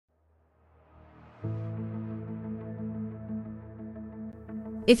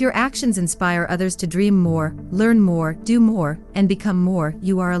If your actions inspire others to dream more, learn more, do more, and become more,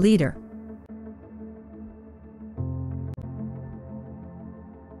 you are a leader.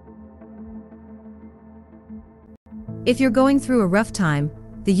 If you're going through a rough time,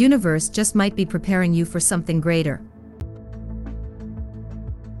 the universe just might be preparing you for something greater.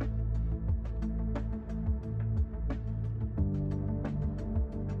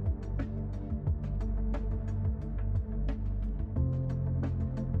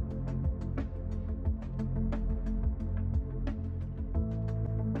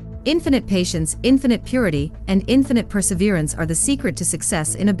 Infinite patience, infinite purity, and infinite perseverance are the secret to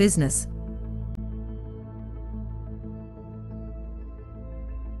success in a business.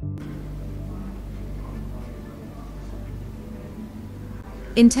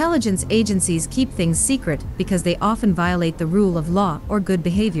 Intelligence agencies keep things secret because they often violate the rule of law or good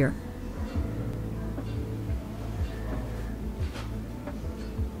behavior.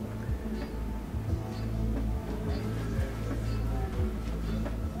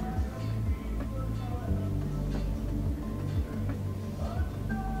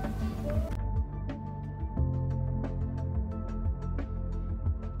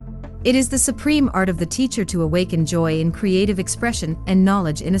 It is the supreme art of the teacher to awaken joy in creative expression and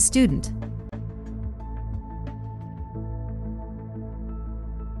knowledge in a student.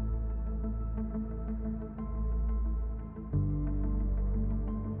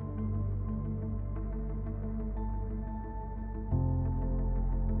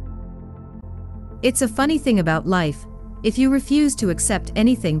 It's a funny thing about life. If you refuse to accept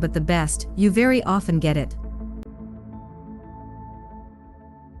anything but the best, you very often get it.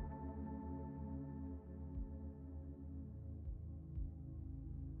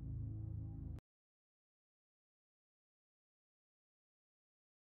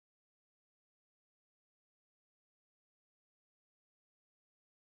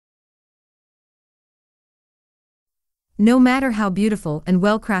 No matter how beautiful and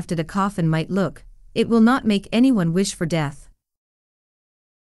well-crafted a coffin might look, it will not make anyone wish for death.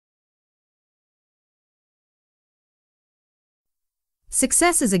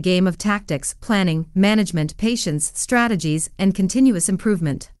 Success is a game of tactics, planning, management, patience, strategies, and continuous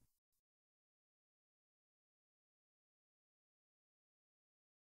improvement.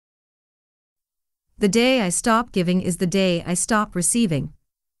 The day I stop giving is the day I stop receiving.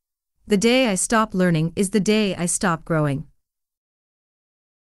 The day I stop learning is the day I stop growing.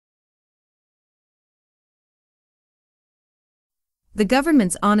 The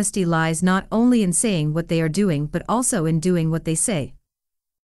government's honesty lies not only in saying what they are doing but also in doing what they say.